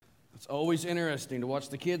It's always interesting to watch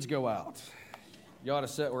the kids go out. You ought to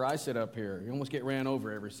sit where I sit up here. You almost get ran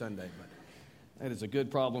over every Sunday, but that is a good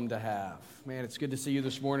problem to have. Man, it's good to see you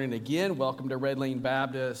this morning again. Welcome to Red Lane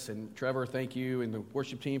Baptist. And Trevor, thank you and the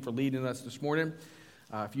worship team for leading us this morning.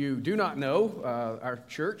 If you do not know, our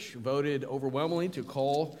church voted overwhelmingly to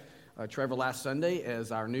call Trevor last Sunday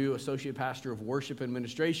as our new associate pastor of worship and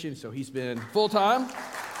administration. So he's been full-time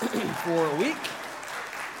for a week.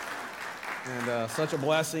 And such a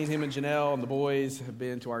blessing. Him and Janelle and the boys have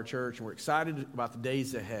been to our church, and we're excited about the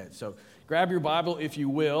days ahead. So grab your Bible, if you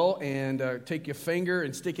will, and take your finger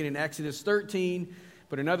and stick it in Exodus 13,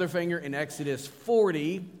 put another finger in Exodus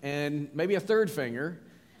 40, and maybe a third finger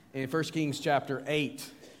in 1 Kings chapter 8.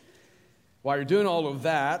 While you're doing all of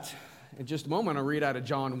that, in just a moment, I'll read out of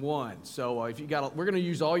John 1. So if you got, we're going to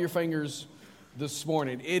use all your fingers this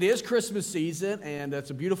morning. It is Christmas season, and it's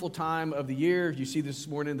a beautiful time of the year. You see this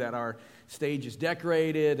morning that our stage is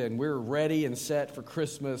decorated, and we're ready and set for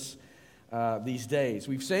Christmas these days.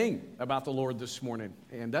 We've sang about the Lord this morning,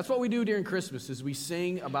 and that's what we do during Christmas, is we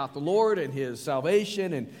sing about the Lord and His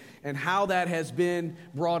salvation and how that has been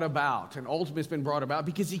brought about. And ultimately it's been brought about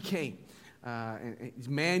because He came.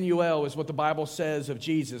 Emmanuel is what the Bible says of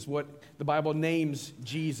Jesus, what the Bible names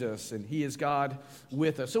Jesus, and He is God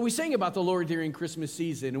with us. So we sing about the Lord during Christmas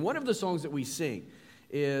season, and one of the songs that we sing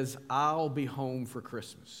is I'll Be Home for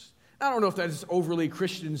Christmas. I don't know if that is an overly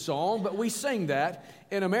Christian song, but we sing that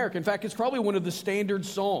in America. In fact, it's probably one of the standard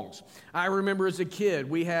songs. I remember as a kid,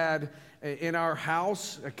 we had in our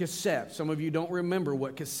house a cassette. Some of you don't remember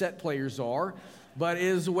what cassette players are, but it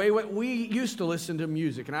is the way what we used to listen to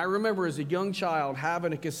music. And I remember as a young child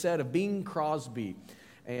having a cassette of Bing Crosby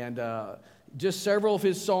and just several of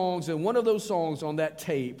his songs. And one of those songs on that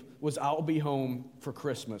tape was I'll Be Home for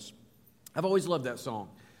Christmas. I've always loved that song.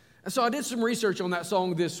 And so I did some research on that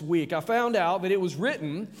song this week. I found out that it was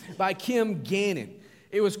written by Kim Gannon.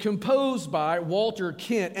 It was composed by Walter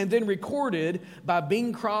Kent and then recorded by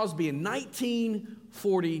Bing Crosby in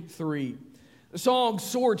 1943. The song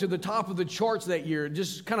soared to the top of the charts that year. It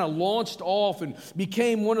just kind of launched off and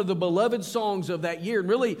became one of the beloved songs of that year, and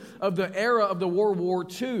really of the era of the World War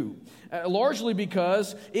II, largely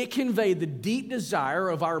because it conveyed the deep desire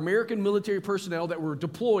of our American military personnel that were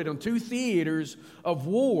deployed on two theaters of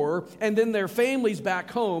war, and then their families back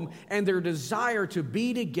home, and their desire to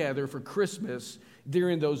be together for Christmas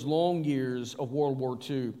during those long years of World War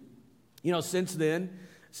II. You know, since then,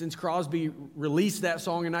 since Crosby released that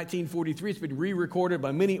song in 1943, it's been re-recorded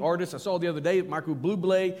by many artists. I saw the other day, Michael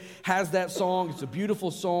Bublé has that song. It's a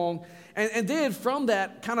beautiful song. And then from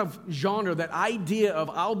that kind of genre, that idea of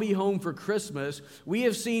I'll be home for Christmas, we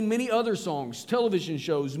have seen many other songs, television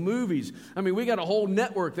shows, movies. I mean, we got a whole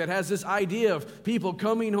network that has this idea of people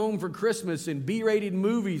coming home for Christmas and B-rated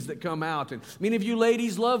movies that come out. And many of you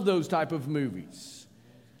ladies love those type of movies.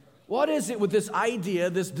 What is it with this idea,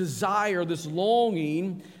 this desire, this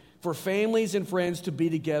longing for families and friends to be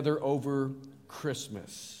together over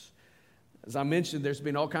Christmas? As I mentioned, there's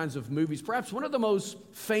been all kinds of movies. Perhaps one of the most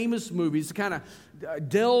famous movies to kind of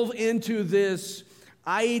delve into this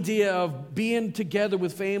idea of being together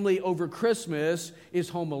with family over Christmas is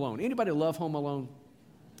Home Alone. Anybody love Home Alone?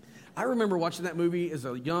 I remember watching that movie as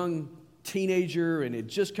a young teenager, and it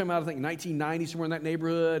just came out, I think, in 1990, somewhere in that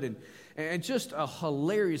neighborhood, and just a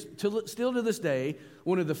hilarious, still to this day,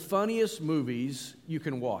 one of the funniest movies you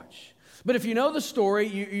can watch. But if you know the story,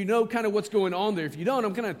 you know kind of what's going on there. If you don't,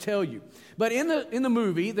 I'm going to tell you. But in the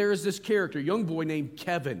movie, there is this character, a young boy named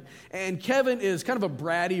Kevin. And Kevin is kind of a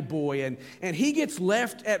bratty boy, and he gets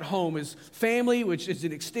left at home. His family, which is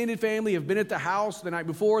an extended family, have been at the house the night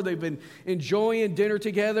before. They've been enjoying dinner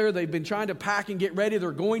together. They've been trying to pack and get ready.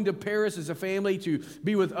 They're going to Paris as a family to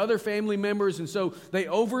be with other family members. And so they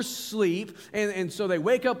oversleep, and so they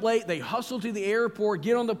wake up late. They hustle to the airport,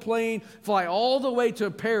 get on the plane, fly all the way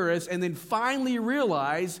to Paris, and then finally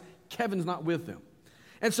realize Kevin's not with them.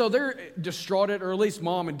 And so they're distraught, or at least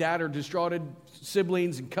mom and dad are distraught.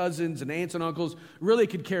 Siblings and cousins and aunts and uncles really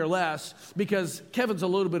could care less because Kevin's a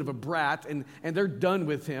little bit of a brat and they're done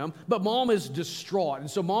with him. But mom is distraught.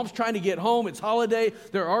 And so mom's trying to get home. It's holiday.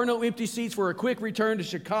 There are no empty seats for a quick return to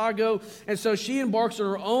Chicago. And so she embarks on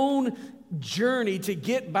her own journey to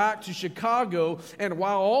get back to Chicago. And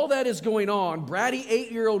while all that is going on, bratty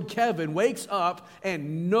 8-year-old Kevin wakes up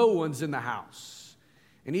and no one's in the house.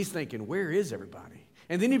 And he's thinking, where is everybody?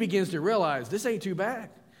 And then he begins to realize, this ain't too bad.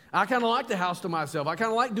 I kind of like the house to myself. I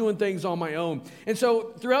kind of like doing things on my own. And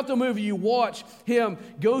so throughout the movie, you watch him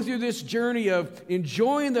go through this journey of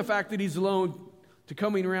enjoying the fact that he's alone to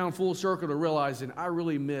coming around full circle to realizing, I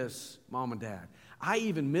really miss mom and dad. I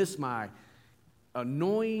even miss my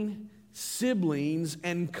annoying siblings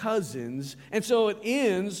and cousins. And so it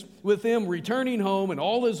ends with them returning home and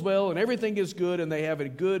all is well and everything is good and they have a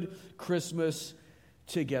good Christmas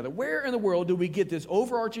together. Where in the world do we get this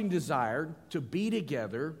overarching desire to be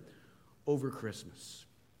together over Christmas?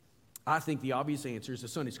 I think the obvious answer is the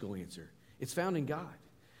Sunday school answer. It's found in God.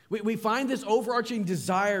 We find this overarching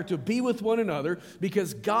desire to be with one another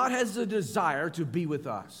because God has a desire to be with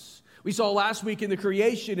us. We saw last week in the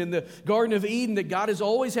creation in the Garden of Eden that God has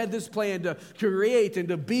always had this plan to create and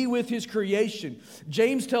to be with his creation.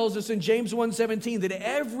 James tells us in James 1:17 that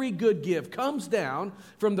every good gift comes down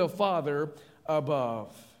from the Father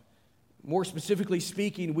above. More specifically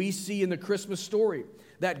speaking, we see in the Christmas story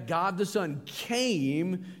that God the Son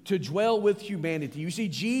came to dwell with humanity. You see,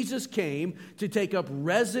 Jesus came to take up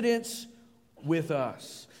residence with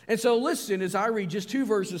us. And so listen as I read just 2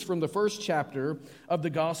 verses from the first chapter of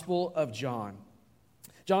the Gospel of John.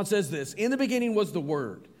 John says this, "In the beginning was the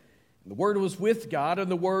Word. And the Word was with God,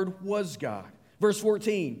 and the Word was God." Verse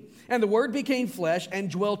 14, "And the Word became flesh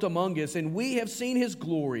and dwelt among us, and we have seen his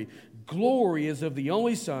glory. Glory is of the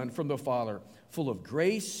only Son from the Father, full of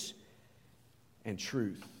grace and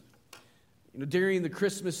truth." You know, during the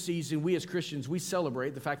Christmas season, we as Christians, we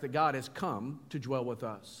celebrate the fact that God has come to dwell with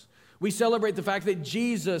us. We celebrate the fact that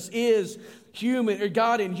Jesus is human, or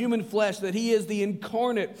God in human flesh, that he is the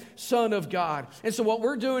incarnate Son of God. And so what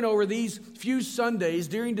we're doing over these few Sundays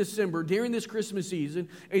during December, during this Christmas season,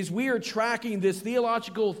 is we are tracking this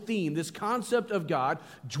theological theme, this concept of God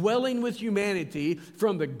dwelling with humanity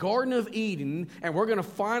from the Garden of Eden, and we're going to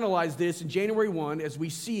finalize this in January 1 as we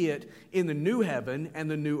see it in the new heaven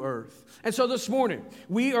and the new earth. And so this morning,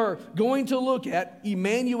 we are going to look at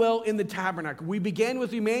Emmanuel in the tabernacle. We began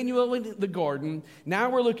with Emmanuel in the garden. Now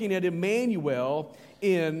we're looking at Emmanuel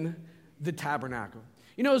in the tabernacle.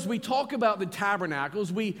 You know, as we talk about the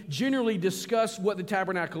tabernacles, we generally discuss what the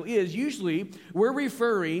tabernacle is. Usually, we're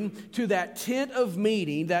referring to that tent of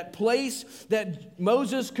meeting, that place that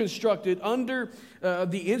Moses constructed under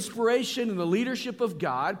the inspiration and the leadership of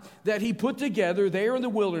God, that he put together there in the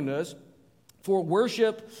wilderness for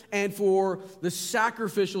worship and for the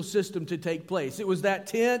sacrificial system to take place. It was that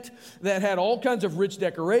tent that had all kinds of rich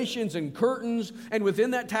decorations and curtains, and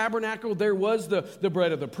within that tabernacle there was the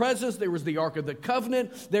bread of the presence, there was the Ark of the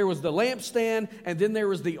Covenant, there was the lampstand, and then there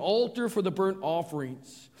was the altar for the burnt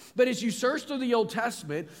offerings. But as you search through the Old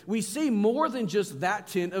Testament, we see more than just that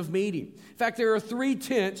tent of meeting. In fact, there are 3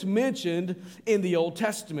 tents mentioned in the Old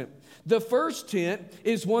Testament. The first tent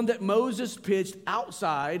is one that Moses pitched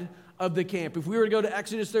outside of the camp. If we were to go to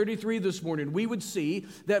Exodus 33 this morning, we would see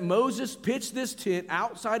that Moses pitched this tent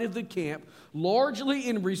outside of the camp, largely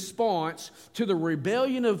in response to the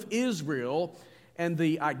rebellion of Israel and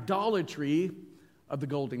the idolatry of the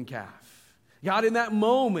golden calf. God, in that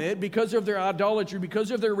moment, because of their idolatry, because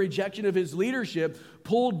of their rejection of his leadership,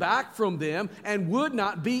 pulled back from them and would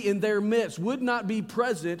not be in their midst, would not be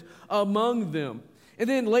present among them. And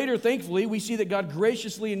then later, thankfully, we see that God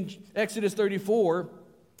graciously in Exodus 34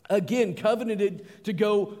 again covenanted to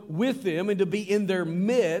go with them and to be in their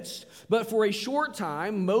midst. But for a short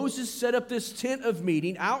time, Moses set up this tent of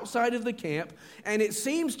meeting outside of the camp, and it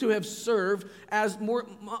seems to have served as more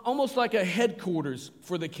almost like a headquarters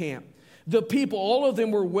for the camp. The people, all of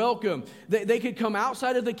them were welcome. They could come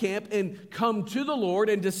outside of the camp and come to the Lord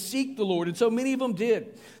and to seek the Lord. And so many of them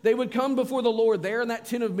did. They would come before the Lord there in that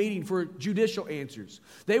tent of meeting for judicial answers.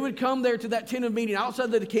 They would come there to that tent of meeting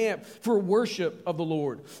outside of the camp for worship of the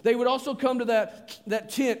Lord. They would also come to that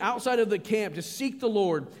tent outside of the camp to seek the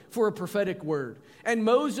Lord for a prophetic word. And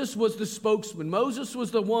Moses was the spokesman. Moses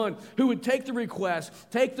was the one who would take the request,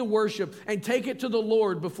 take the worship, and take it to the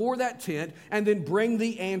Lord before that tent, and then bring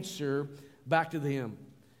the answer back to him.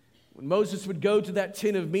 When Moses would go to that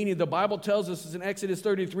tent of meeting, the Bible tells us in Exodus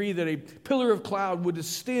 33 that a pillar of cloud would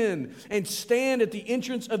descend and stand at the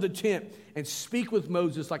entrance of the tent and speak with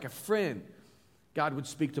Moses like a friend. God would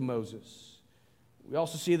speak to Moses. We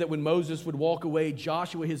also see that when Moses would walk away,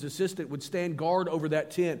 Joshua, his assistant, would stand guard over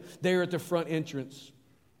that tent there at the front entrance.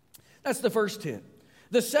 That's the first tent.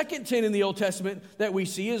 The second tent in the Old Testament that we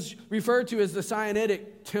see is referred to as the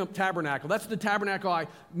Sinaitic tabernacle. That's the tabernacle I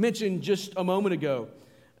mentioned just a moment ago.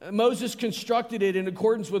 Moses constructed it in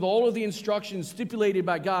accordance with all of the instructions stipulated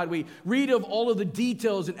by God. We read of all of the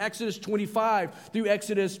details in Exodus 25 through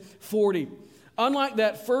Exodus 40. Unlike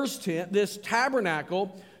that first tent, this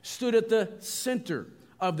tabernacle stood at the center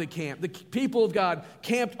of the camp. The people of God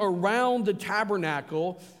camped around the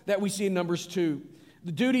tabernacle that we see in Numbers 2.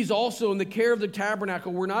 The duties also in the care of the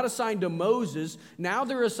tabernacle were not assigned to Moses. Now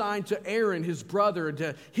they're assigned to Aaron, his brother,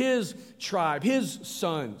 to his tribe, his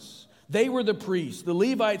sons. They were the priests. The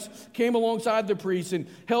Levites came alongside the priests and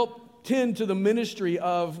helped tend to the ministry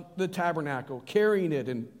of the tabernacle, carrying it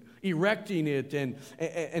and erecting it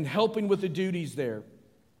and helping with the duties there.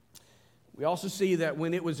 We also see that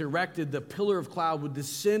when it was erected, the pillar of cloud would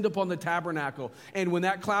descend upon the tabernacle. And when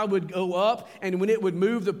that cloud would go up and when it would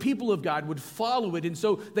move, the people of God would follow it. And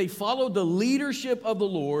so they followed the leadership of the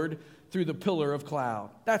Lord through the pillar of cloud.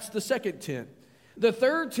 That's the second tent. The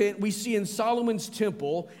third tent we see in Solomon's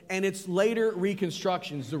temple and its later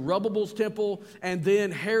reconstructions, Zerubbabel's temple and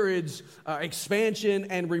then Herod's expansion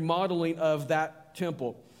and remodeling of that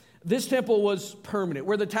temple. This temple was permanent.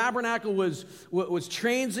 Where the tabernacle was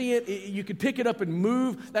transient, you could pick it up and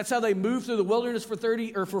move. That's how they moved through the wilderness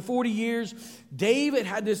for 40 years. David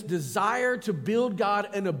had this desire to build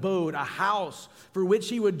God an abode, a house for which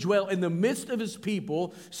he would dwell in the midst of his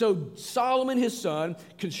people. So Solomon, his son,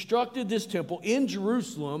 constructed this temple in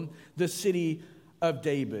Jerusalem, the city of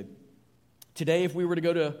David. Today, if we were to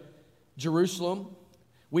go to Jerusalem,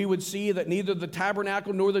 we would see that neither the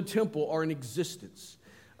tabernacle nor the temple are in existence.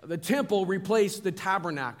 The temple replaced the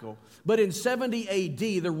tabernacle. But in 70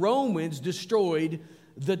 AD, the Romans destroyed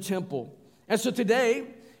the temple. And so today,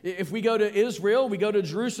 if we go to Israel, we go to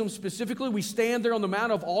Jerusalem specifically, we stand there on the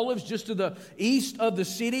Mount of Olives just to the east of the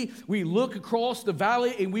city. We look across the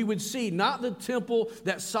valley and we would see not the temple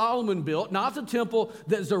that Solomon built, not the temple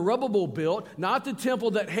that Zerubbabel built, not the temple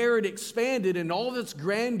that Herod expanded in all of its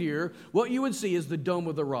grandeur. What you would see is the Dome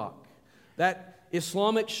of the Rock. That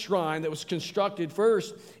Islamic shrine that was constructed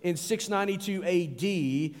first in 692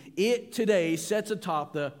 AD, it today sits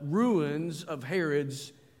atop the ruins of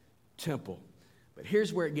Herod's temple. But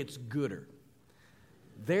here's where it gets gooder.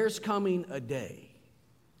 There's coming a day.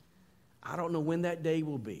 I don't know when that day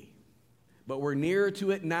will be, but we're nearer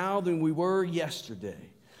to it now than we were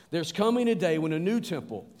yesterday. There's coming a day when a new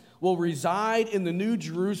temple will reside in the New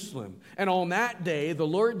Jerusalem. And on that day, the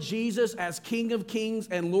Lord Jesus, as King of Kings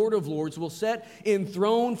and Lord of Lords, will sit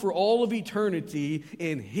enthroned for all of eternity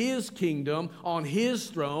in His kingdom, on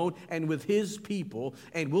His throne, and with His people.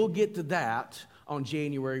 And we'll get to that on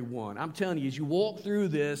January 1. I'm telling you, as you walk through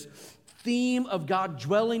this theme of God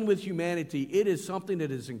dwelling with humanity, it is something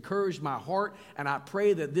that has encouraged my heart, and I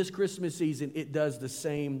pray that this Christmas season it does the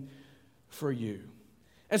same for you.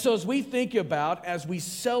 And so as we think about, as we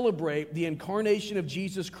celebrate the incarnation of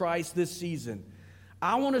Jesus Christ this season,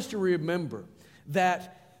 I want us to remember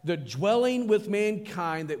that the dwelling with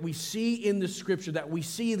mankind that we see in the Scripture, that we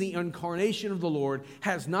see in the incarnation of the Lord,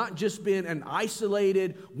 has not just been an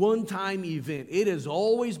isolated, one-time event. It has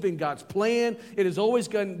always been God's plan. It has always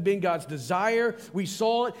been God's desire. We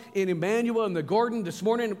saw it in Emmanuel in the garden. This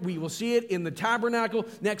morning, we will see it in the tabernacle.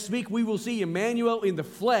 Next week, we will see Emmanuel in the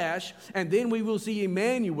flesh. And then we will see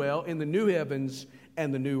Emmanuel in the new heavens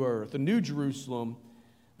and the new earth, the new Jerusalem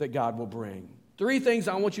that God will bring. Three things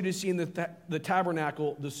I want you to see in the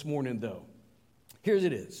tabernacle this morning, though. Here's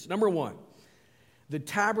it is. Number one, the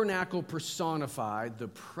tabernacle personified the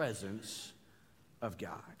presence of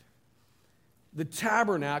God. The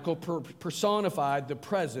tabernacle personified the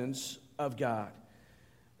presence of God.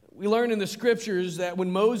 We learn in the Scriptures that when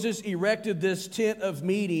Moses erected this tent of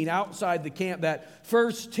meeting outside the camp, that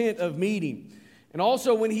first tent of meeting, and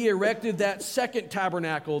also when he erected that second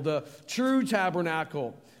tabernacle, the true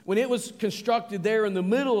tabernacle, when it was constructed there in the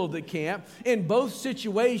middle of the camp, in both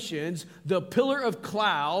situations, the pillar of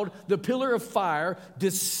cloud, the pillar of fire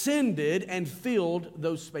descended and filled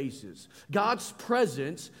those spaces. God's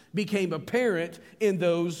presence became apparent in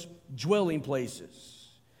those dwelling places.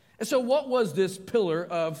 And so what was this pillar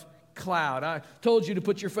of cloud? I told you to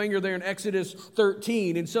put your finger there in Exodus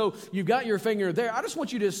 13. And so you've got your finger there. I just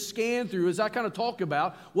want you to scan through as I kind of talk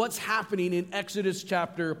about what's happening in Exodus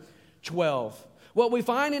chapter 12. What we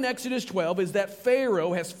find in Exodus 12 is that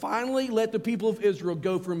Pharaoh has finally let the people of Israel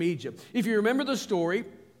go from Egypt. If you remember the story,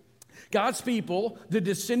 God's people, the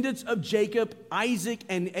descendants of Jacob, Isaac,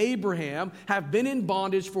 and Abraham, have been in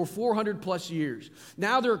bondage for 400 plus years.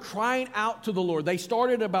 Now they're crying out to the Lord. They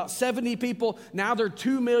started about 70 people. Now they're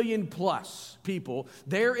 2 million plus people.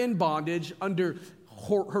 They're in bondage under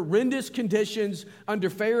horrendous conditions under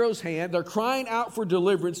Pharaoh's hand. They're crying out for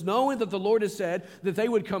deliverance, knowing that the Lord has said that they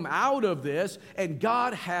would come out of this, and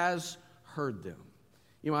God has heard them.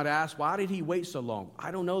 You might ask, why did He wait so long? I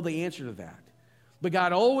don't know the answer to that. But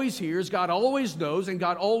God always hears, God always knows, and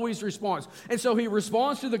God always responds. And so He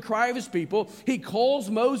responds to the cry of His people. He calls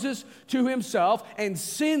Moses to Himself and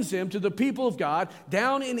sends him to the people of God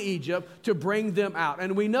down in Egypt to bring them out.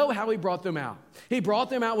 And we know how He brought them out. He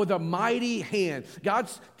brought them out with a mighty hand.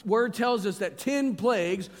 God's word tells us that 10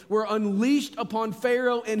 plagues were unleashed upon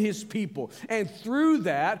Pharaoh and his people. And through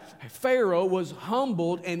that, Pharaoh was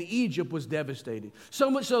humbled and Egypt was devastated. So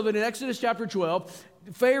much so that in Exodus chapter 12,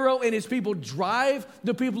 Pharaoh and his people drive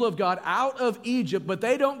the people of God out of Egypt, but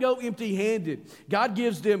they don't go empty-handed. God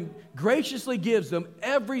graciously gives them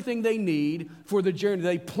everything they need for the journey.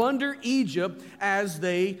 They plunder Egypt as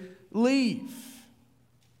they leave.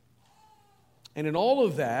 And in all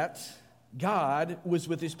of that, God was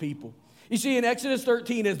with his people. You see, in Exodus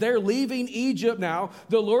 13, as they're leaving Egypt now,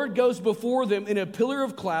 the Lord goes before them in a pillar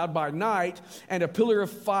of cloud by night and a pillar of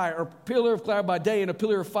fire, or pillar of cloud by day and a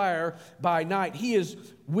pillar of fire by night. He is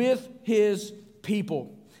with his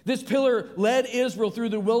people. This pillar led Israel through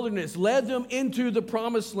the wilderness, led them into the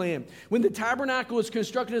promised land. When the tabernacle was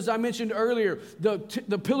constructed, as I mentioned earlier,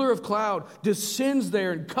 the pillar of cloud descends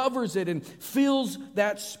there and covers it and fills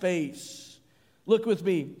that space. Look with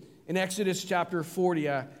me in Exodus chapter 40.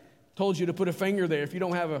 I told you to put a finger there. If you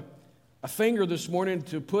don't have a finger this morning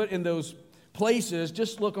to put in those places,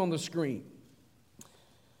 just look on the screen.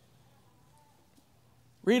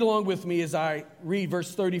 Read along with me as I read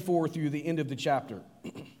verse 34 through the end of the chapter.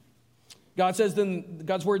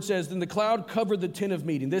 God's word says, then the cloud covered the tent of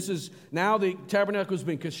meeting. This is now the tabernacle has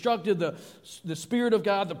been constructed. The Spirit of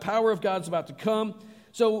God, the power of God is about to come.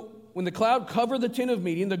 So when the cloud covered the tent of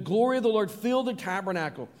meeting, the glory of the Lord filled the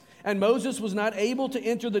tabernacle. And Moses was not able to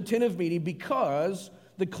enter the tent of meeting because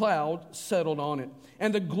the cloud settled on it.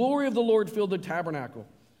 And the glory of the Lord filled the tabernacle.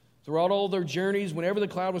 Throughout all their journeys, whenever the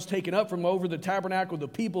cloud was taken up from over the tabernacle, the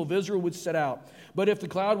people of Israel would set out. But if the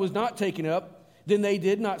cloud was not taken up, then they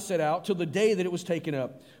did not set out till the day that it was taken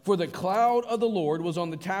up. For the cloud of the Lord was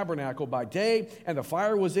on the tabernacle by day, and the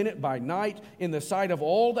fire was in it by night, in the sight of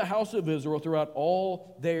all the house of Israel throughout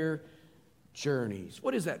all their journeys.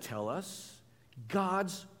 What does that tell us?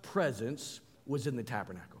 God's presence was in the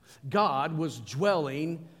tabernacle. God was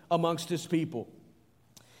dwelling amongst his people.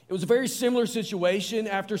 It was a very similar situation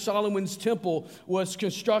after Solomon's temple was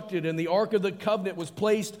constructed and the Ark of the Covenant was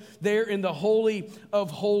placed there in the Holy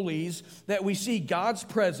of Holies, that we see God's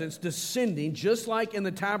presence descending just like in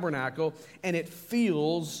the tabernacle, and it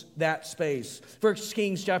fills that space. 1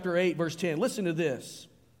 Kings chapter 8, verse 10. Listen to this.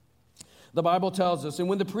 The Bible tells us, and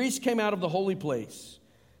when the priests came out of the holy place,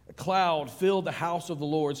 a cloud filled the house of the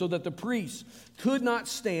Lord, so that the priests could not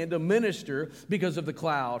stand to minister because of the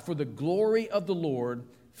cloud, for the glory of the Lord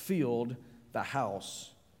filled the house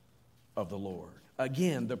of the Lord.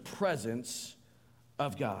 Again, the presence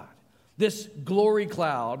of God. This glory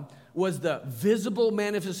cloud was the visible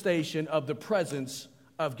manifestation of the presence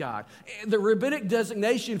of God. The rabbinic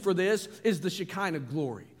designation for this is the Shekinah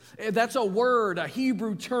glory. That's a word, a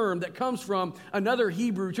Hebrew term that comes from another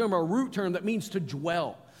Hebrew term, a root term that means to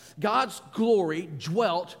dwell. God's glory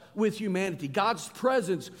dwelt with humanity. God's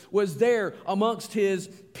presence was there amongst his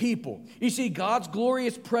people. You see, God's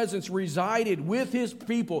glorious presence resided with his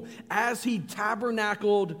people as he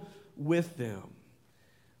tabernacled with them.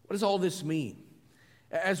 What does all this mean?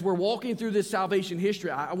 As we're walking through this salvation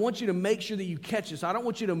history, I want you to make sure that you catch this. I don't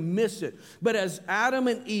want you to miss it. But as Adam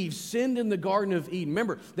and Eve sinned in the Garden of Eden,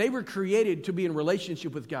 remember, they were created to be in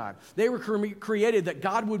relationship with God. They were created that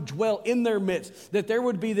God would dwell in their midst, that there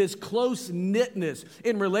would be this close-knitness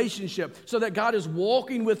in relationship, so that God is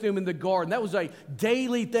walking with them in the garden. That was a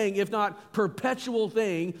daily thing, if not perpetual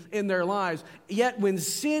thing in their lives. Yet when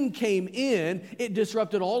sin came in, it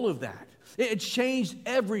disrupted all of that. It changed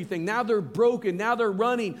everything. Now they're broken. Now they're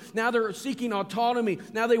running. Now they're seeking autonomy.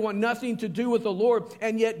 Now they want nothing to do with the Lord.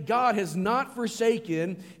 And yet God has not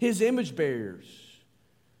forsaken his image bearers.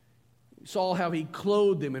 We saw how he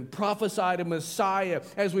clothed them and prophesied a Messiah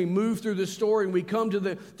as we move through the story, and we come to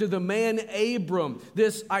the man Abram,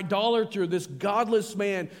 this idolater, this godless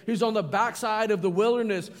man who's on the backside of the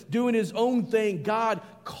wilderness doing his own thing. God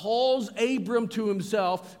calls Abram to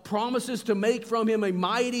himself, promises to make from him a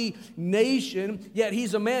mighty nation, yet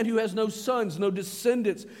he's a man who has no sons, no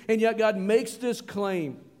descendants, and yet God makes this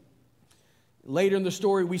claim. Later in the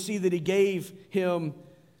story, we see that he gave him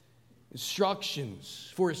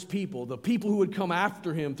instructions for his people, the people who would come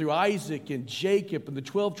after him through Isaac and Jacob and the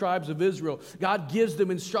 12 tribes of Israel. God gives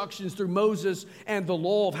them instructions through Moses and the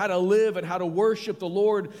law of how to live and how to worship the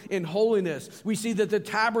Lord in holiness. We see that the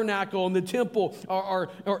tabernacle and the temple are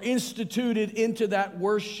instituted into that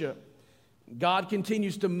worship. God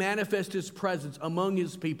continues to manifest his presence among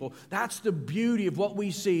his people. That's the beauty of what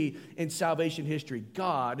we see in salvation history.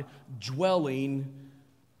 God dwelling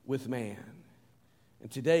with man. And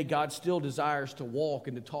today, God still desires to walk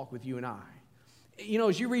and to talk with you and I. You know,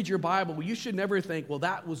 as you read your Bible, you should never think, well,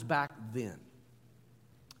 that was back then.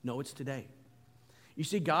 No, it's today. You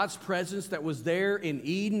see, God's presence that was there in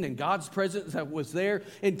Eden and God's presence that was there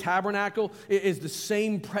in Tabernacle is the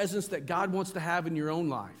same presence that God wants to have in your own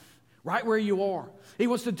life. right where you are. He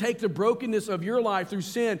wants to take the brokenness of your life through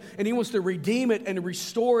sin, and He wants to redeem it and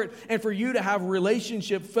restore it, and for you to have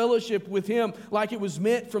relationship, fellowship with Him like it was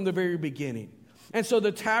meant from the very beginning. And so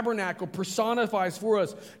the tabernacle personifies for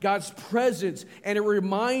us God's presence, and it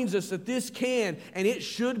reminds us that this can and it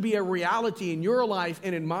should be a reality in your life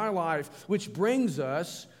and in my life, which brings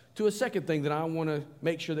us to a second thing that I want to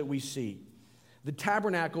make sure that we see. The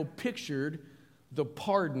tabernacle pictured the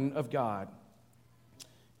pardon of God.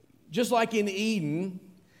 Just like in Eden,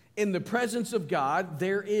 in the presence of God,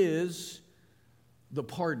 there is the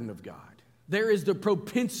pardon of God. There is the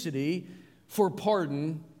propensity for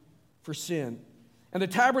pardon for sin. And the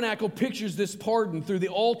tabernacle pictures this pardon through the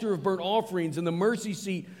altar of burnt offerings and the mercy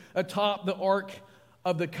seat atop the Ark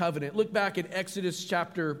of the Covenant. Look back at Exodus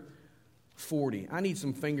chapter 40. I need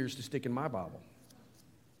some fingers to stick in my Bible.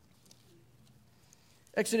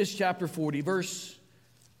 Exodus chapter 40, verse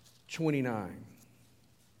 29.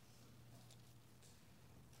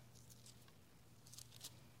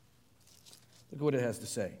 Look what it has to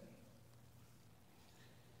say.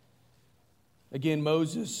 Again,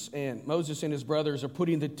 Moses and his brothers are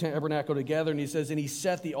putting the tabernacle together, and he says, and he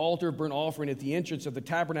set the altar of burnt offering at the entrance of the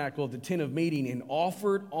tabernacle of the tent of meeting and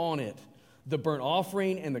offered on it the burnt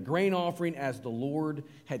offering and the grain offering as the Lord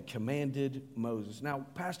had commanded Moses. Now,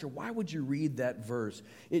 Pastor, why would you read that verse?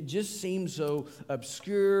 It just seems so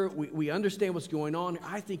obscure. We understand what's going on.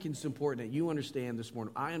 I think it's important that you understand this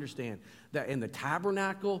morning. I understand that in the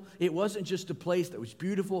tabernacle, it wasn't just a place that was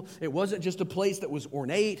beautiful. It wasn't just a place that was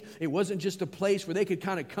ornate. It wasn't just a place where they could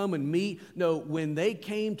kind of come and meet. No, when they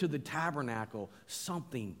came to the tabernacle,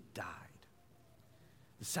 something died.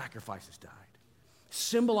 The sacrifices died,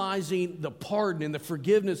 symbolizing the pardon and the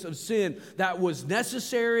forgiveness of sin that was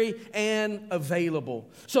necessary and available.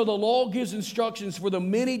 So the law gives instructions for the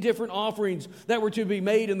many different offerings that were to be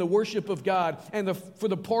made in the worship of God and for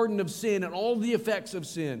the pardon of sin and all the effects of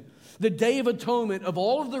sin. The Day of Atonement, of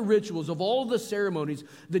all of the rituals, of all of the ceremonies,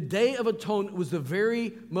 the Day of Atonement was the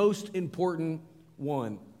very most important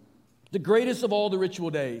one. The greatest of all the ritual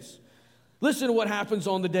days. Listen to what happens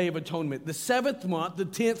on the Day of Atonement. The 7th month, the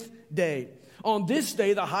 10th day. On this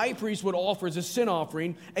day, the high priest would offer as a sin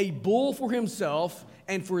offering a bull for himself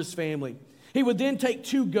and for his family. He would then take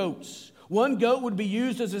 2 goats. One goat would be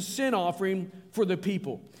used as a sin offering for the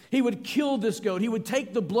people. He would kill this goat. He would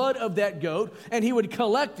take the blood of that goat and he would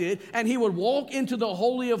collect it and he would walk into the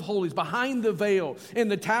Holy of Holies behind the veil. In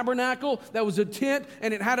the tabernacle, that was a tent,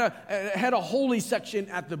 and it had a holy section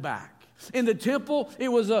at the back. In the temple,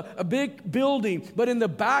 it was a big building, but in the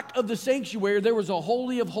back of the sanctuary, there was a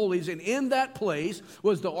Holy of Holies, and in that place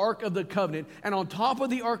was the Ark of the Covenant, and on top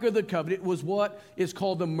of the Ark of the Covenant was what is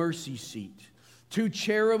called the mercy seat. 2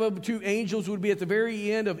 cherubim, 2 angels would be at the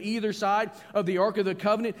very end of either side of the Ark of the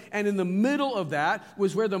Covenant, and in the middle of that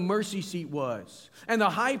was where the mercy seat was. And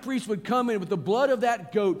the high priest would come in with the blood of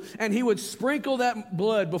that goat, and he would sprinkle that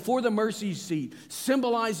blood before the mercy seat,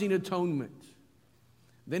 symbolizing atonement.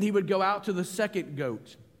 Then he would go out to the second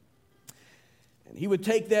goat. And he would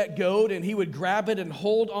take that goat and he would grab it and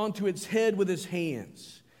hold onto its head with his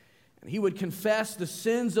hands. And he would confess the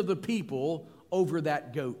sins of the people over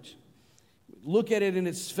that goat. Look at it in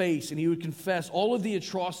its face, and he would confess all of the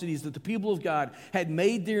atrocities that the people of God had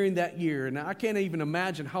made during that year. And I can't even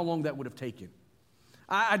imagine how long that would have taken.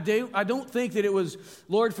 I don't think that it was,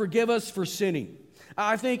 Lord, forgive us for sinning.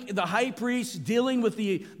 I think the high priest dealing with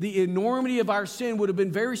the enormity of our sin would have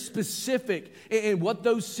been very specific in what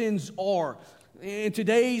those sins are. In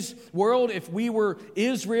today's world, if we were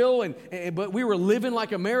Israel, but we were living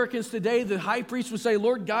like Americans today, the high priest would say,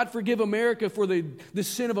 Lord God, forgive America for the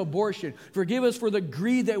sin of abortion. Forgive us for the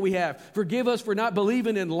greed that we have. Forgive us for not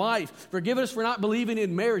believing in life. Forgive us for not believing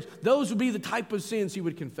in marriage. Those would be the type of sins he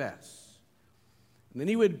would confess. And then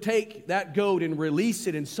he would take that goat and release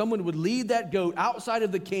it, and someone would lead that goat outside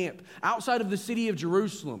of the camp, outside of the city of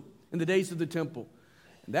Jerusalem in the days of the temple.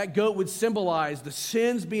 And that goat would symbolize the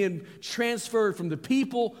sins being transferred from the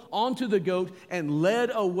people onto the goat and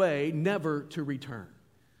led away, never to return.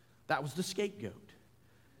 That was the scapegoat.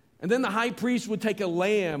 And then the high priest would take a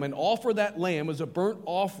lamb and offer that lamb as a burnt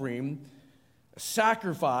offering, a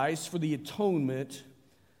sacrifice for the atonement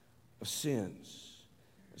of sins.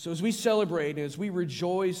 So as we celebrate and as we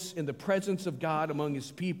rejoice in the presence of God among His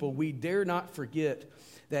people, we dare not forget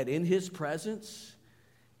that in His presence,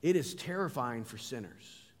 it is terrifying for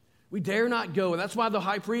sinners. We dare not go, and that's why the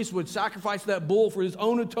high priest would sacrifice that bull for his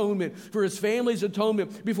own atonement, for his family's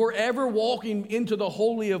atonement, before ever walking into the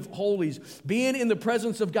Holy of Holies. Being in the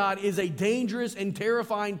presence of God is a dangerous and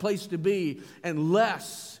terrifying place to be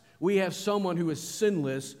unless we have someone who is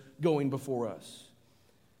sinless going before us.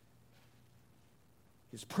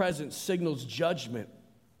 His presence signals judgment,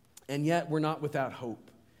 and yet we're not without hope.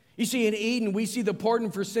 You see, in Eden, we see the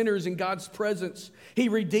pardon for sinners in God's presence. He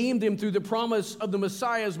redeemed them through the promise of the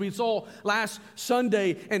Messiah, as we saw last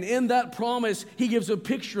Sunday. And in that promise, he gives a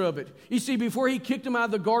picture of it. You see, before he kicked them out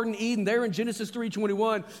of the Garden of Eden, there in Genesis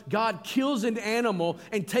 3:21, God kills an animal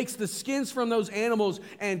and takes the skins from those animals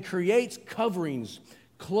and creates coverings,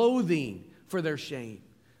 clothing for their shame.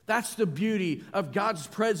 That's the beauty of God's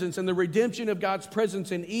presence and the redemption of God's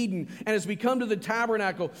presence in Eden. And as we come to the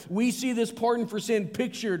tabernacle, we see this pardon for sin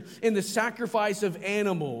pictured in the sacrifice of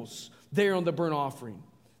animals there on the burnt offering,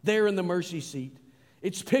 there in the mercy seat.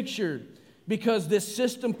 It's pictured because this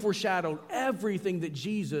system foreshadowed everything that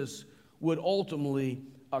Jesus would ultimately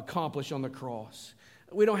accomplish on the cross.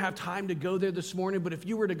 We don't have time to go there this morning, but if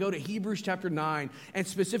you were to go to Hebrews chapter 9 and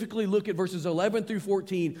specifically look at verses 11 through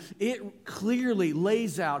 14, it clearly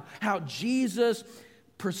lays out how Jesus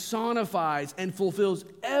personifies and fulfills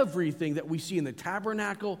everything that we see in the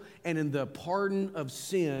tabernacle and in the pardon of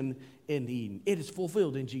sin in Eden. It is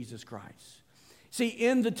fulfilled in Jesus Christ. See,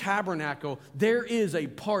 in the tabernacle, there is a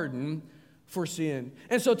pardon for sin.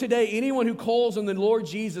 And so today, anyone who calls on the Lord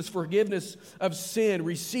Jesus' forgiveness of sin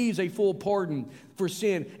receives a full pardon for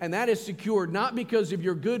sin. And that is secured not because of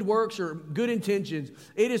your good works or good intentions.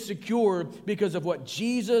 It is secured because of what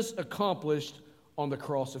Jesus accomplished on the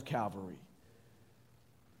cross of Calvary.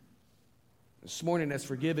 This morning, as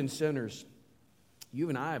forgiven sinners, you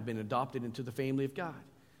and I have been adopted into the family of God.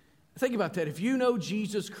 Think about that. If you know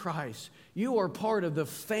Jesus Christ, you are part of the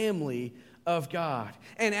family of God.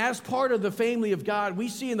 And as part of the family of God, we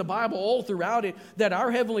see in the Bible all throughout it that our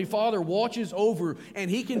Heavenly Father watches over and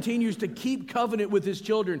He continues to keep covenant with His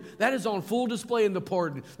children. That is on full display in the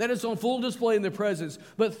pardon. That is on full display in the presence.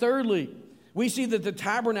 But thirdly, we see that the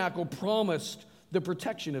tabernacle promised the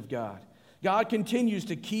protection of God. God continues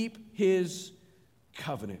to keep His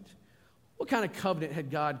covenant. What kind of covenant had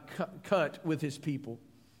God cut with His people?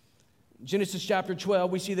 Genesis chapter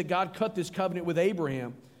 12, we see that God cut this covenant with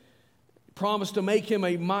Abraham. Promised to make him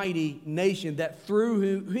a mighty nation, that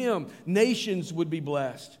through him nations would be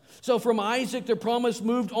blessed. So from Isaac, the promise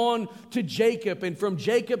moved on to Jacob, and from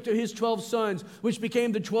Jacob to his 12 sons, which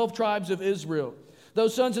became the 12 tribes of Israel.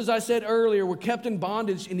 Those sons, as I said earlier, were kept in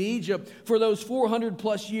bondage in Egypt for those 400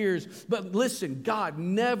 plus years. But listen, God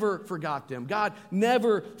never forgot them. God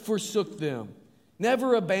never forsook them,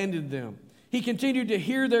 never abandoned them. He continued to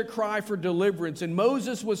hear their cry for deliverance, and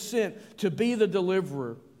Moses was sent to be the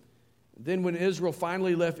deliverer. Then when Israel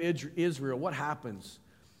finally left Israel, what happens?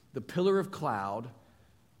 The pillar of cloud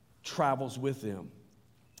travels with them,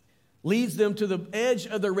 leads them to the edge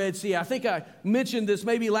of the Red Sea. I think I mentioned this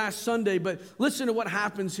maybe last Sunday, but listen to what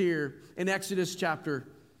happens here in Exodus chapter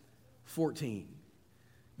 14.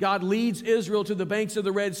 God leads Israel to the banks of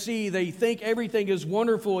the Red Sea. They think everything is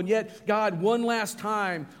wonderful, and yet God, one last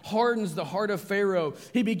time, hardens the heart of Pharaoh.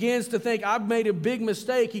 He begins to think, I've made a big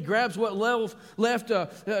mistake. He grabs what left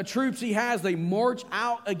troops he has. They march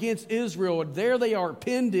out against Israel, and there they are,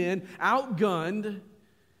 pinned in, outgunned.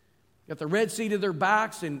 Got the Red Sea to their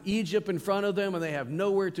backs and Egypt in front of them, and they have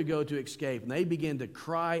nowhere to go to escape. And they begin to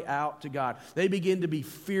cry out to God. They begin to be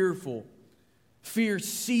fearful. Fear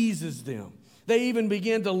seizes them. They even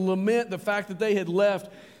began to lament the fact that they had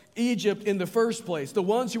left Egypt in the first place. The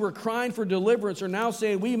ones who were crying for deliverance are now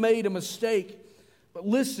saying, we made a mistake. But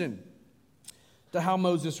listen to how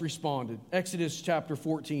Moses responded. Exodus chapter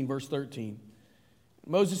 14, verse 13.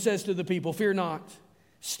 Moses says to the people, fear not,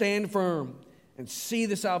 stand firm, and see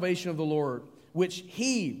the salvation of the Lord, which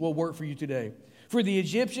He will work for you today. For the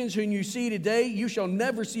Egyptians whom you see today, you shall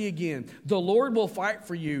never see again. The Lord will fight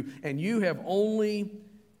for you, and you have only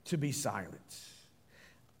to be silent.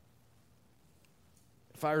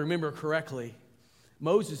 If I remember correctly,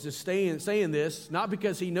 Moses is saying this not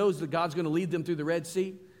because he knows that God's going to lead them through the Red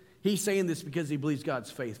Sea. He's saying this because he believes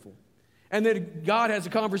God's faithful. And then God has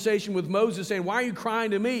a conversation with Moses saying, why are you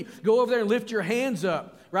crying to me? Go over there and lift your hands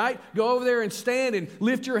up, right? Go over there and stand and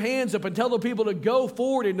lift your hands up and tell the people to go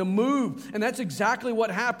forward and to move. And that's exactly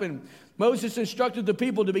what happened. Moses instructed the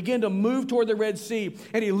people to begin to move toward the Red Sea,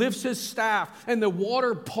 and he lifts his staff, and the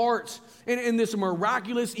water parts in this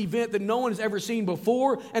miraculous event that no one has ever seen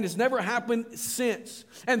before, and it's never happened since.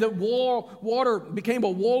 And the water became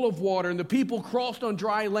a wall of water, and the people crossed on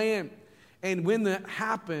dry land. And when that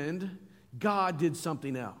happened, God did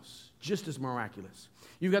something else, just as miraculous.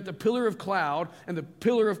 You've got the pillar of cloud, and the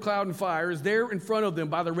pillar of cloud and fire is there in front of them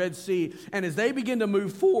by the Red Sea. And as they begin to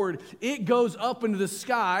move forward, it goes up into the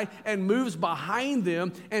sky and moves behind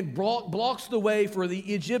them and blocks the way for the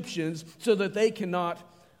Egyptians so that they cannot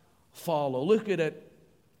follow. Look at it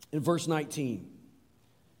in verse 19.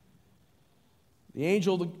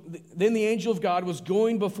 Then the angel of God was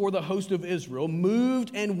going before the host of Israel,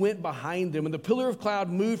 moved and went behind them, and the pillar of cloud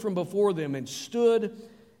moved from before them and stood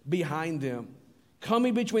behind them,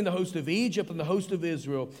 coming between the host of Egypt and the host of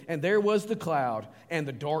Israel. And there was the cloud and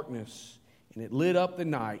the darkness, and it lit up the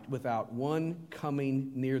night without one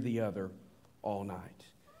coming near the other all night.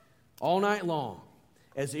 All night long,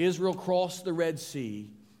 as Israel crossed the Red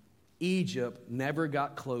Sea, Egypt never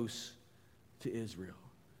got close to Israel.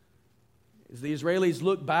 As the Israelis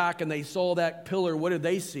looked back and they saw that pillar, what did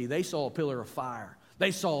they see? They saw a pillar of fire.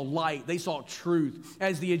 They saw light. They saw truth.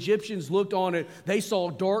 As the Egyptians looked on it, they saw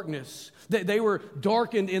darkness. They were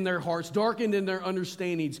darkened in their hearts, darkened in their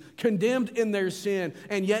understandings, condemned in their sin.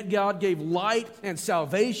 And yet God gave light and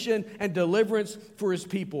salvation and deliverance for His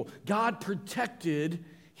people. God protected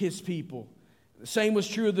His people. The same was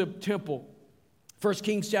true of the temple. 1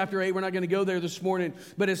 Kings chapter 8, we're not going to go there this morning,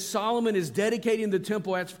 but as Solomon is dedicating the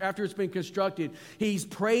temple after it's been constructed, he's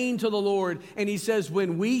praying to the Lord, and he says,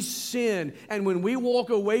 when we sin and when we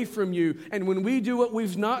walk away from you and when we do what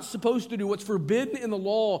we're not supposed to do, what's forbidden in the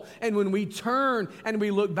law, and when we turn and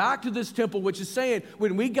we look back to this temple, which is saying,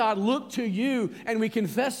 when we, God, look to you and we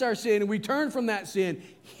confess our sin and we turn from that sin,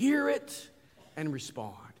 hear it and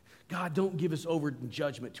respond. God, don't give us over in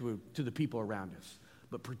judgment to the people around us,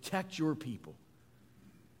 but protect your people.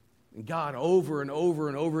 And God, over and over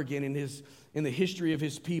and over again in the history of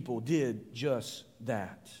His people, did just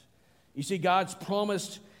that. You see, God's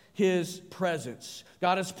promised His presence.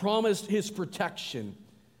 God has promised His protection.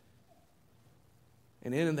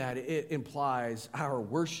 And in that, it implies our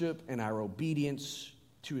worship and our obedience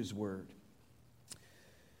to His word.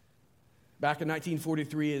 Back in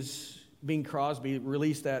 1943, as Bing Crosby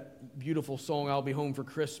released that beautiful song, I'll Be Home for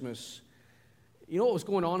Christmas. You know what was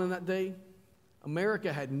going on in that day?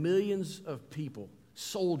 America had millions of people,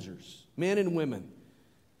 soldiers, men and women,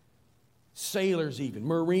 sailors even,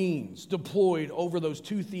 Marines, deployed over those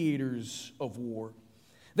two theaters of war.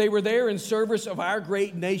 They were there in service of our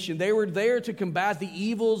great nation. They were there to combat the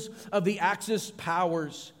evils of the Axis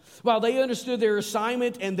powers. While they understood their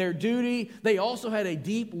assignment and their duty, they also had a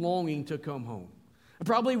deep longing to come home.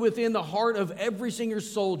 Probably within the heart of every single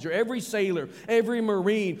soldier, every sailor, every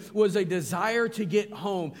Marine was a desire to get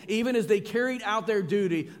home. Even as they carried out their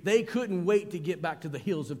duty, they couldn't wait to get back to the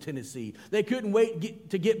hills of Tennessee. They couldn't wait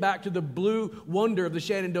to get back to the blue wonder of the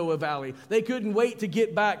Shenandoah Valley. They couldn't wait to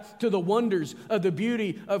get back to the wonders of the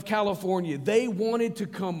beauty of California. They wanted to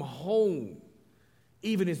come home,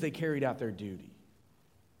 even as they carried out their duty.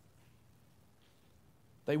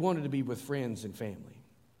 They wanted to be with friends and family.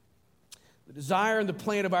 The desire and the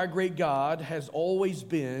plan of our great God has always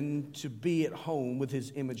been to be at home with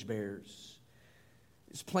His image bearers.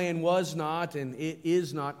 His plan was not, and it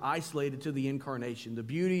is not, isolated to the incarnation. The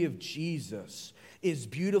beauty of Jesus is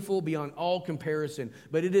beautiful beyond all comparison,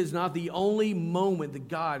 but it is not the only moment that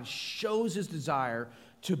God shows His desire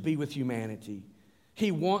to be with humanity. He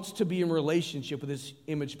wants to be in relationship with His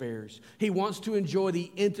image bearers. He wants to enjoy the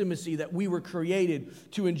intimacy that we were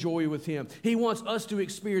created to enjoy with Him. He wants us to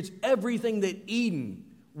experience everything that Eden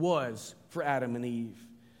was for Adam and Eve.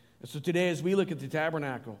 And so today, as we look at the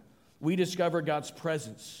tabernacle, we discover God's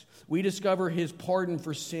presence. We discover His pardon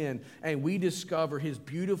for sin, and we discover His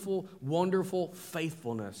beautiful, wonderful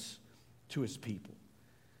faithfulness to His people.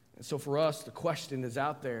 And so for us, the question is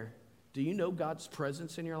out there, do you know God's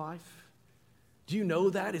presence in your life? Do you know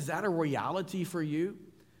that? Is that a reality for you?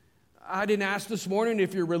 I didn't ask this morning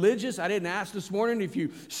if you're religious. I didn't ask this morning if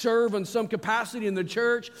you serve in some capacity in the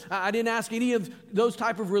church. I didn't ask any of those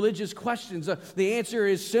type of religious questions. The answer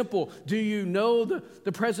is simple. Do you know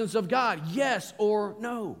the presence of God? Yes or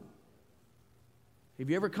no? Have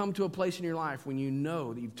you ever come to a place in your life when you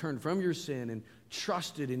know that you've turned from your sin and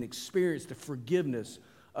trusted and experienced the forgiveness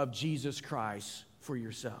of Jesus Christ for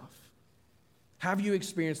yourself? Have you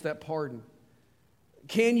experienced that pardon?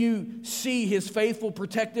 Can you see His faithful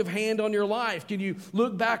protective hand on your life? Can you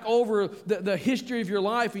look back over the history of your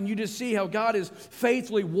life and you just see how God has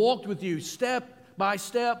faithfully walked with you step by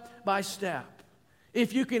step by step?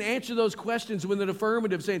 If you can answer those questions with an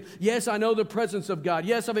affirmative, saying, yes, I know the presence of God.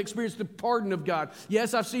 Yes, I've experienced the pardon of God.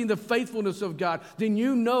 Yes, I've seen the faithfulness of God. Then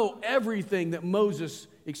you know everything that Moses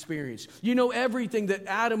experienced. You know everything that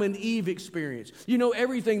Adam and Eve experienced. You know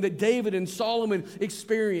everything that David and Solomon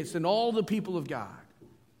experienced and all the people of God.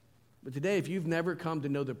 But today, if you've never come to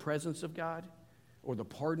know the presence of God or the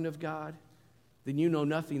pardon of God, then you know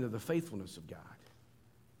nothing of the faithfulness of God.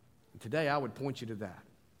 And today, I would point you to that.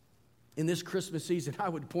 In this Christmas season, I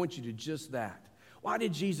would point you to just that. Why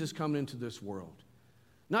did Jesus come into this world?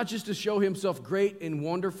 Not just to show Himself great and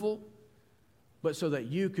wonderful, but so that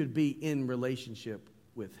you could be in relationship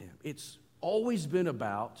with Him. It's always been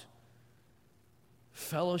about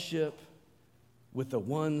fellowship with the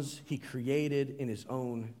ones he created in his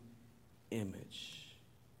own image.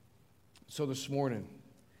 So this morning,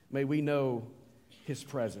 may we know his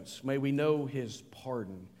presence. May we know his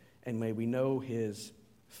pardon. And may we know his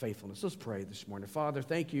faithfulness. Let's pray this morning. Father,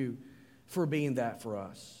 thank you for being that for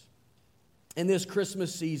us. In this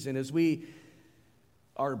Christmas season, as we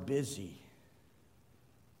are busy,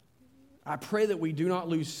 I pray that we do not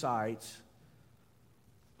lose sight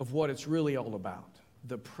of what it's really all about,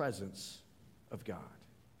 the presence of God.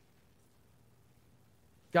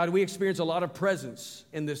 God, we experience a lot of presence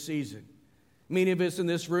in this season. Many of us in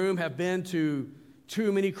this room have been to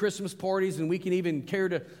too many Christmas parties, and we can even care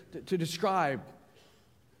to describe.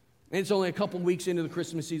 And it's only a couple weeks into the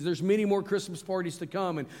Christmas season. There's many more Christmas parties to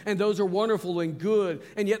come, and those are wonderful and good,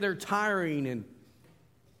 and yet they're tiring and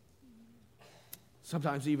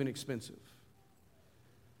sometimes even expensive.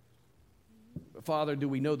 But Father, do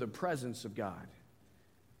we know the presence of God?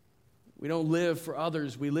 We don't live for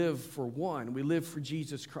others, we live for one. We live for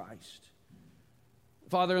Jesus Christ.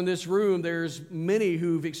 Father, in this room, there's many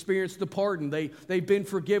who've experienced the pardon. They've been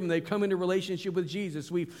forgiven. They've come into relationship with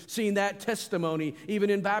Jesus. We've seen that testimony even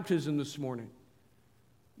in baptism this morning.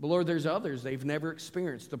 But Lord, there's others. They've never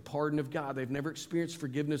experienced the pardon of God. They've never experienced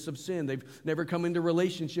forgiveness of sin. They've never come into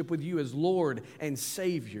relationship with you as Lord and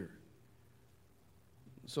Savior.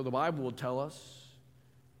 So the Bible will tell us,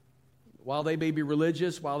 while they may be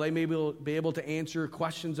religious, while they may be able to answer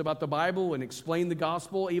questions about the Bible and explain the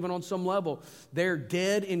gospel, even on some level, they're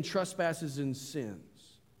dead in trespasses and sins.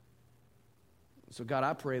 So God,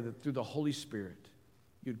 I pray that through the Holy Spirit,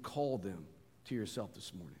 you'd call them to yourself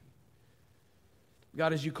this morning.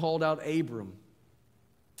 God, as you called out Abram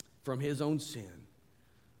from his own sin,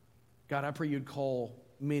 God, I pray you'd call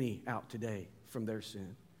many out today from their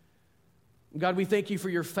sin. God, we thank you for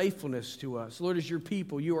your faithfulness to us. Lord, as your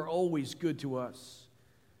people, you are always good to us.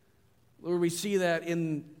 Lord, we see that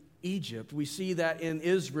in Egypt. We see that in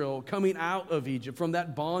Israel coming out of Egypt from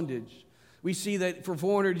that bondage. We see that for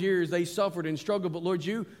 400 years they suffered and struggled, but Lord,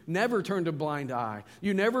 you never turned a blind eye.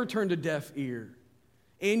 You never turned a deaf ear.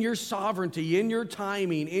 In your sovereignty, in your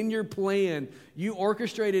timing, in your plan, you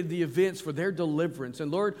orchestrated the events for their deliverance.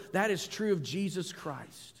 And Lord, that is true of Jesus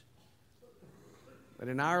Christ. That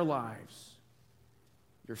in our lives,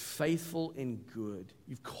 you're faithful and good.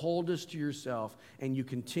 You've called us to yourself, and you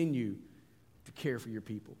continue to care for your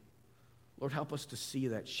people. Lord, help us to see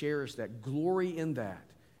that, cherish that, glory in that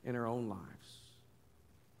in our own lives.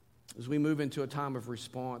 As we move into a time of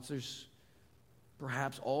response, there's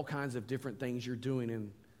perhaps all kinds of different things you're doing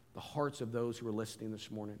in the hearts of those who are listening this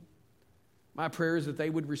morning. My prayer is that they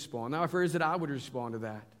would respond. My prayer is that I would respond to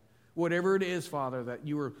that. Whatever it is, Father, that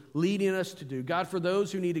you are leading us to do. God, for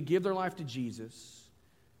those who need to give their life to Jesus,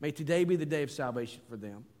 may today be the day of salvation for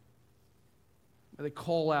them. May they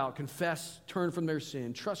call out, confess, turn from their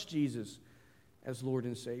sin, trust Jesus as Lord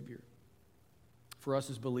and Savior. For us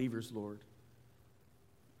as believers, Lord,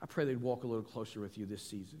 I pray they'd walk a little closer with you this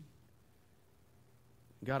season.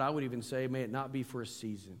 God, I would even say, may it not be for a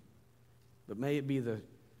season, but may it be the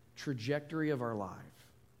trajectory of our life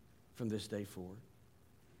from this day forward.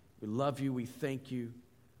 We love you. We thank you.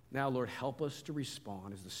 Now, Lord, help us to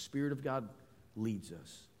respond as the Spirit of God leads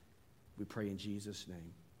us. We pray in Jesus'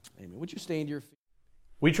 name. Amen. Would you stand to your feet?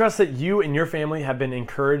 We trust that you and your family have been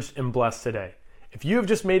encouraged and blessed today. If you have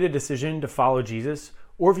just made a decision to follow Jesus,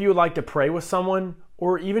 or if you would like to pray with someone,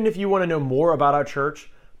 or even if you want to know more about our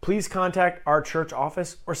church, please contact our church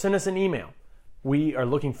office or send us an email. We are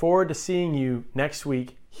looking forward to seeing you next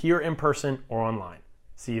week here in person or online.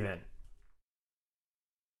 See you then.